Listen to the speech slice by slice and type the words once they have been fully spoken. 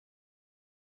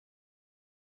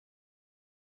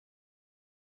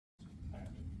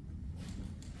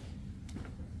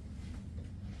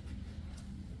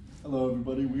Hello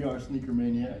everybody, we are Sneaker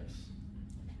Maniacs.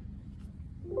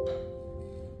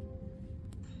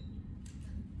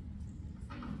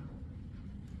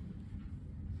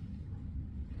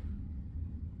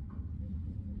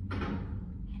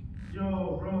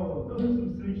 Yo, bro, those are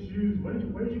some sick shoes.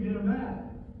 Where'd you get them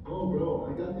at? Oh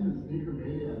bro, I got these at Sneaker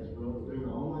Maniacs, bro. They're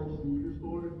an online sneaker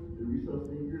store. They resell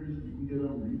sneakers. You can get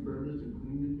them refurbished and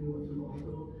cleaned if you want to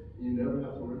also. And you never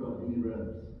have to worry about any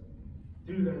reps.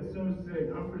 Dude, that's so sick.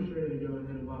 I'm for sure to go and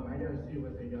hit them up. I gotta see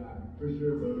what they got. For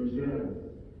sure, bro. Yeah.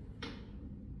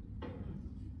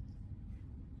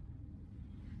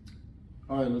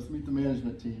 All right, let's meet the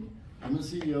management team. I'm the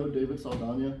CEO, David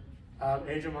Saldana.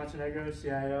 Adrian Montenegro,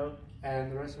 CIO,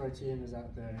 and the rest of our team is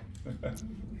out there.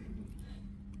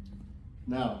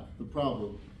 Now, the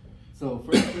problem. So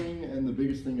first thing and the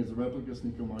biggest thing is the replica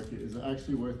sneaker market is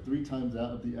actually worth 3 times that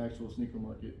of the actual sneaker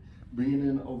market, bringing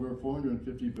in over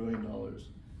 $450 billion.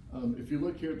 If you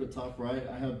look here at the top right,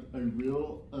 I have a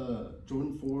real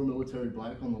Jordan 4 military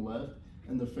black on the left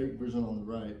and the fake version on the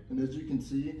right. And as you can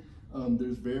see,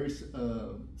 there's very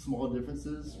small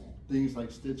differences, things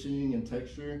like stitching and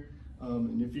texture.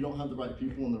 And if you don't have the right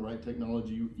people and the right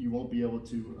technology, you won't be able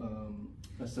to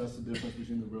assess the difference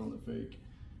between the real and the fake.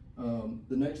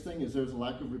 The next thing is there's a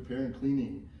lack of repair and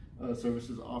cleaning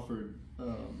services offered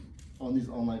on these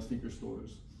online sneaker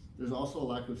stores. There's also a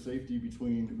lack of safety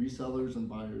between resellers and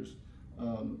buyers.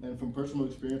 And from personal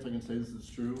experience, I can say this is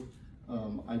true.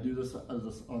 I do this as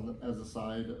a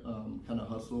side kind of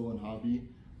hustle and hobby.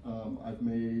 I've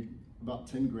made about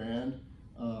 10 grand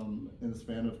in the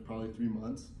span of probably 3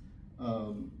 months.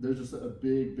 There's just a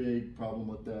big problem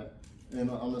with that.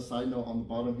 And on the side note, on the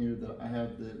bottom here, that I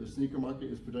have the sneaker market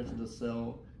is projected to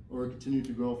sell or continue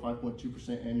to grow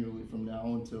 5.2% annually from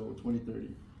now until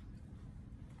 2030.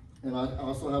 And I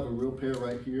also have a real pair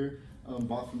right here,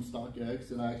 bought from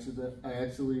StockX, and I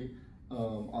actually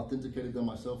authenticated them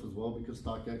myself as well because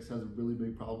StockX has a really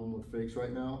big problem with fakes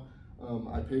right now.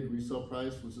 I paid resale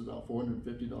price, which is about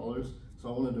 $450, so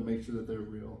I wanted to make sure that they're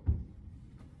real.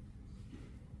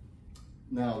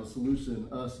 Now, the solution,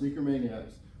 Sneaker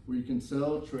Maniacs, where you can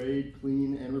sell, trade,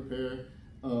 clean, and repair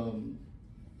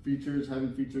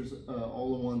having features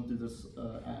all in one through this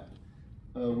app.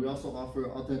 We also offer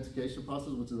authentication process,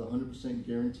 which is 100%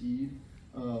 guaranteed,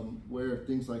 where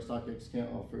things like StockX can't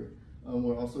offer.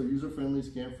 We're also user-friendly,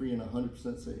 scam-free, and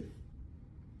 100% safe.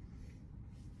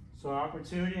 So our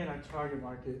opportunity in our target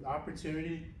market,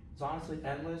 opportunity is honestly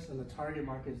endless, and the target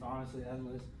market is honestly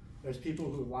endless. There's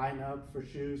people who line up for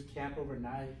shoes, camp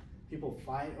overnight, people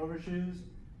fight over shoes,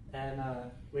 and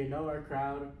we know our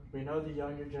crowd, we know the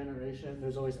younger generation.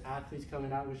 There's always athletes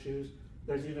coming out with shoes.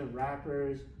 There's even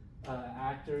rappers,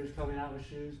 actors coming out with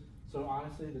shoes. So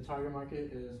honestly, the target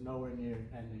market is nowhere near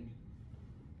ending.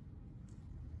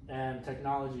 And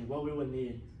technology, what we would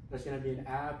need, there's gonna be an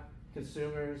app,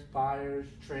 consumers, buyers,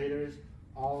 traders,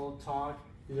 all talk.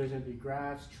 There's gonna be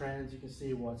graphs, trends, you can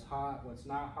see what's hot, what's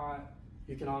not hot.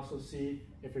 You can also see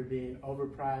if you're being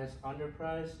overpriced,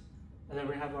 underpriced. And then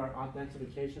we have our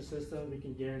authentication system. We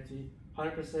can guarantee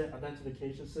 100%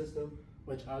 authentication system,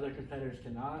 which other competitors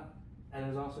cannot. And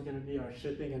there's also gonna be our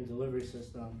shipping and delivery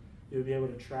system. You'll be able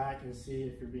to track and see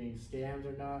if you're being scammed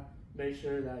or not. Make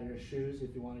sure that your shoes,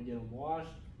 if you wanna get them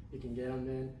washed, you can get them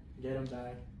in, get them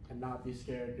back, and not be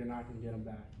scared you're not gonna get them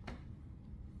back.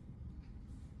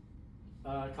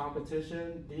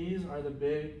 Competition, these are the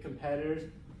big competitors,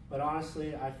 but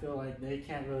honestly, I feel like they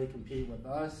can't really compete with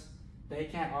us. They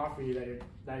can't offer you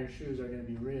that your shoes are gonna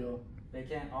be real. They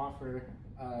can't offer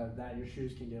that your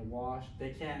shoes can get washed.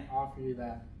 They can't offer you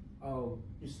that, oh,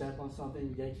 you step on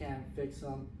something, they can't fix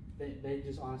them. They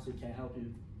just honestly can't help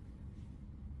you.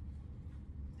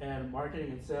 And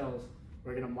marketing and sales,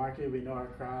 we're gonna market, we know our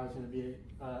crowd's gonna be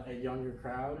a younger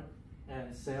crowd.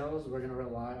 And sales, we're gonna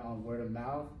rely on word of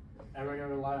mouth, and we're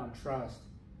gonna rely on trust.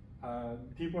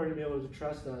 People are gonna be able to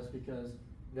trust us because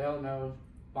they'll know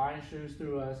buying shoes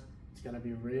through us, it's gonna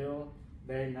be real.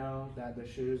 They know that the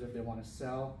shoes, if they wanna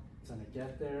sell, it's gonna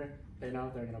get there. They know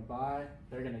if they're gonna buy,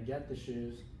 they're gonna get the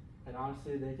shoes. And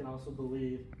honestly, they can also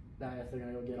believe that if they're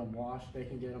gonna go get them washed, they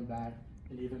can get them back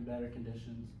in even better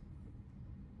conditions.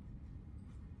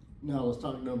 Now let's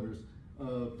talk numbers.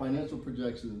 Financial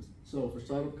projections. So for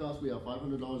startup costs, we have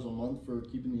 $500 a month for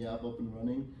keeping the app up and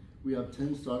running. We have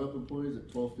 10 startup employees at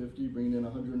 $1,250, bringing in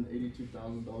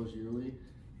 $182,000 yearly.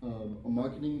 A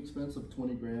marketing expense of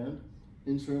 20 grand,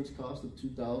 insurance cost of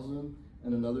 2,000,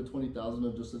 and another 20,000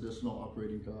 of just additional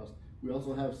operating costs. We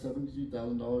also have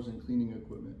 $72,000 in cleaning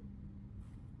equipment.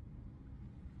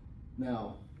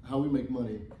 Now, how we make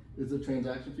money is a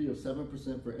transaction fee of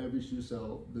 7% for every shoe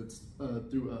sale that's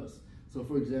through us. So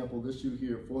for example, this shoe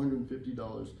here,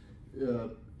 $450.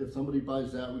 If somebody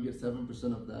buys that, we get 7%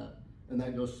 of that, and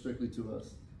that goes strictly to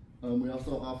us. We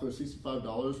also offer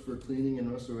 $65 for cleaning and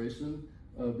restoration,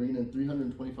 bringing in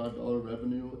 $325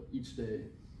 revenue each day.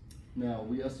 Now,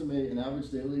 we estimate an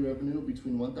average daily revenue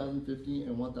between $1,050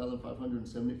 and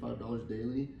 $1,575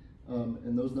 daily,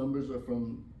 and those numbers are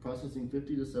from processing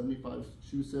 50 to 75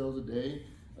 shoe sales a day,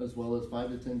 as well as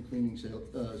 5 to 10 cleaning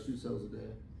shoe sales a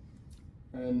day.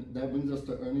 And that brings us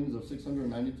to earnings of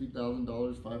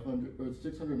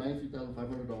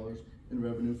 $693,500 in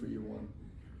revenue for year one.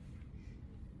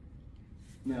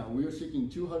 Now, we are seeking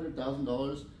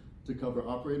 $200,000 to cover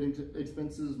operating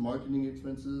expenses, marketing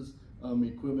expenses,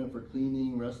 equipment for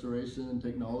cleaning, restoration,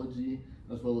 technology,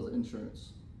 as well as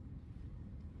insurance.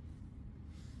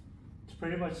 To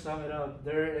pretty much sum it up,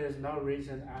 there is no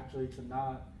reason actually to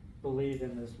not believe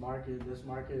in this market. This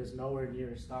market is nowhere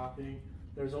near stopping.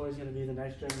 There's always going to be the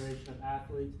next generation of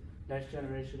athletes, next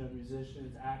generation of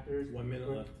musicians, actors. 1 minute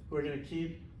left. Who are going to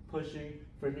keep pushing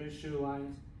for new shoe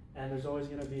lines, and there's always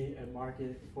going to be a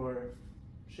market for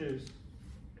shoes.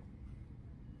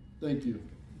 Thank you.